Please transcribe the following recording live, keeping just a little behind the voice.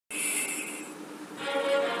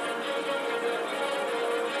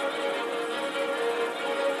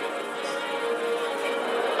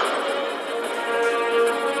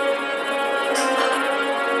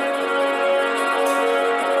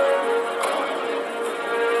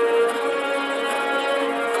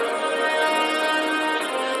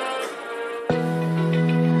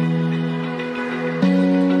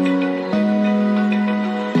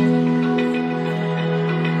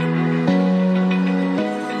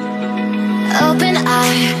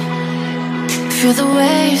high, feel the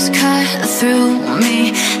waves cut through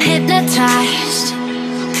me, hypnotized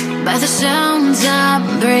by the sounds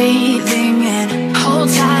I'm breathing in. Hold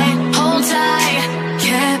tight,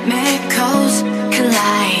 chemicals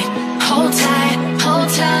collide. Hold tight, hold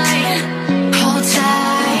tight, hold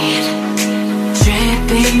tight.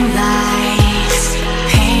 Dripping lights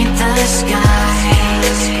paint the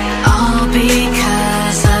skies, all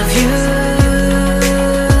because of you.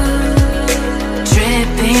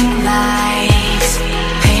 Dripping lights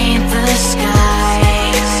paint the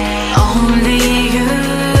skies, only you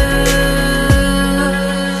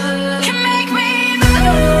can make me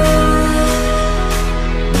move.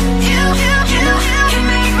 You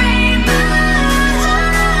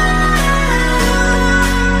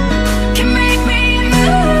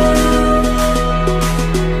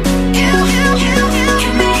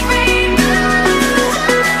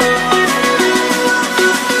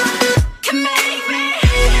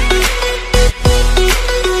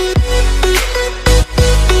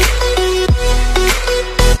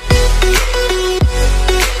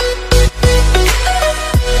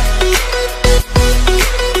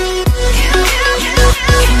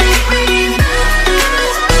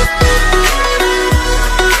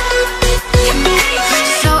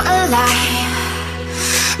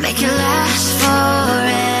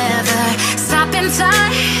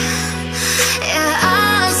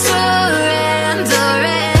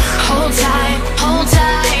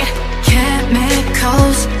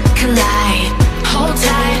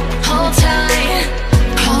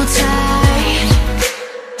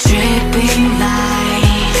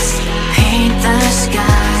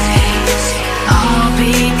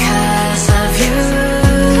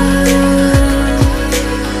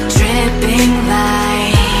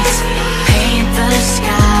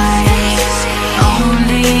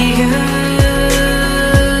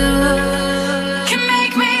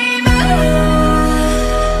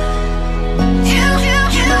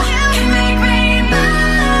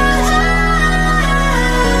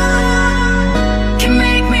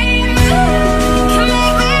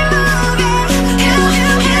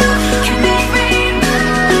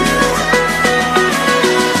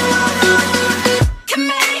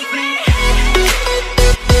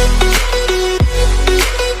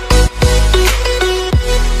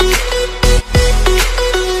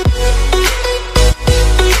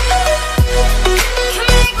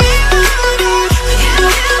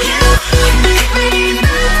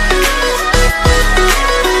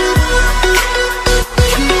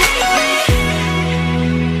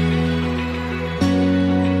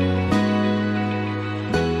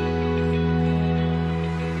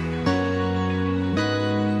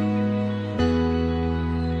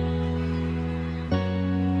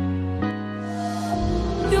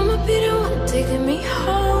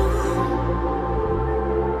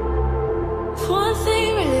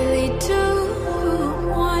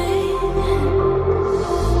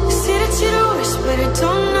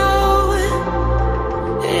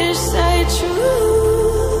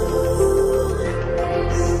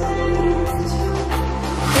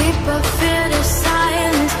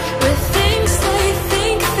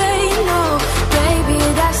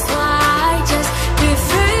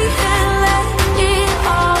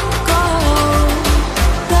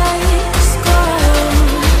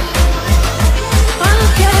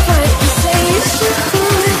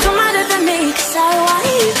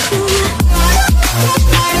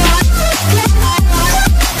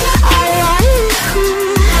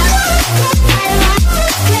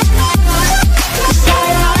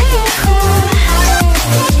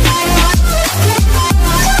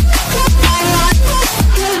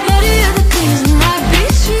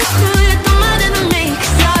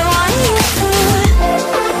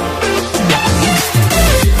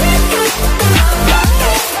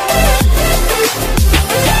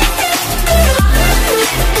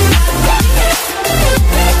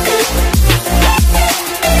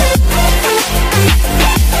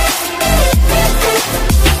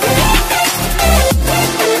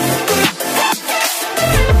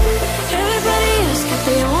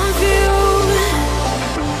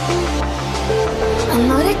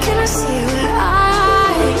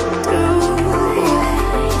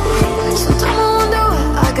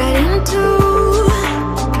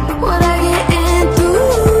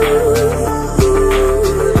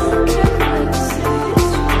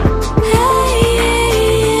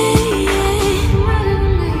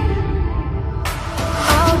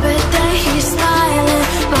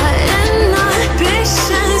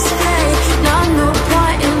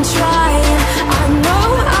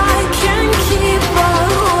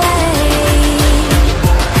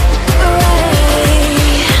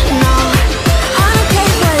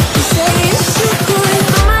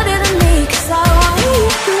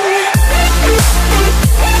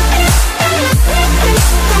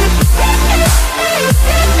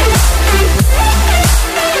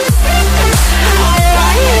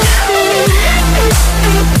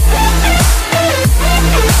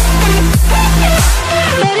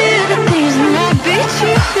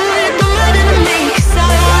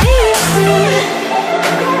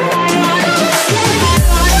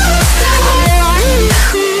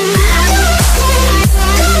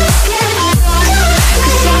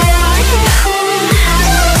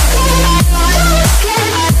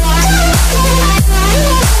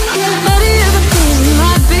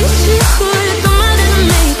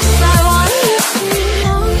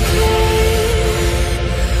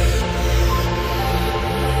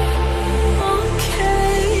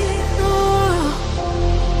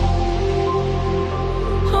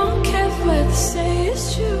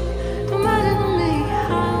it's true. Don't matter to me, I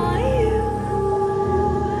want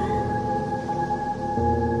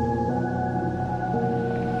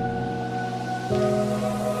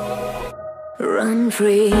you. Run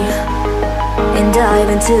free and dive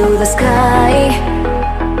into the sky.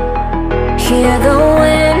 Hear the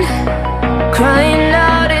wind crying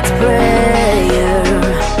out its prayer.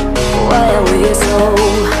 Why are we so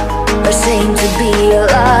ashamed to be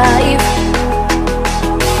alive?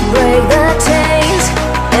 Break the chains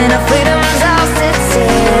and our freedom's ours to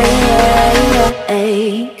take.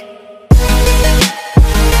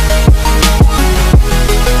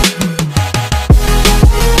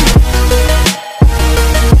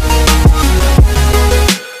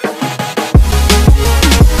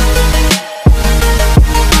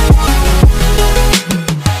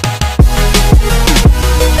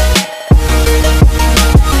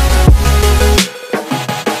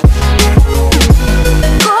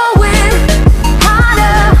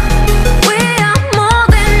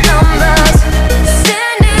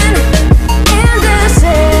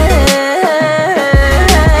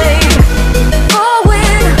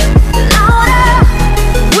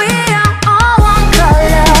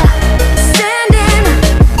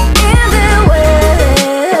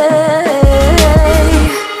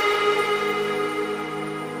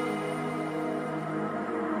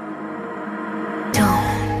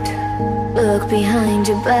 Look behind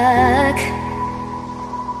your back.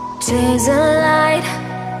 Chase a light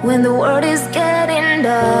when the world is getting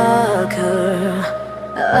darker.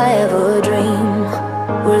 I have a dream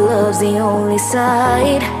where love's the only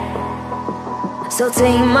side. So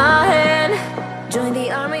take my hand, join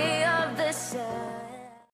the army.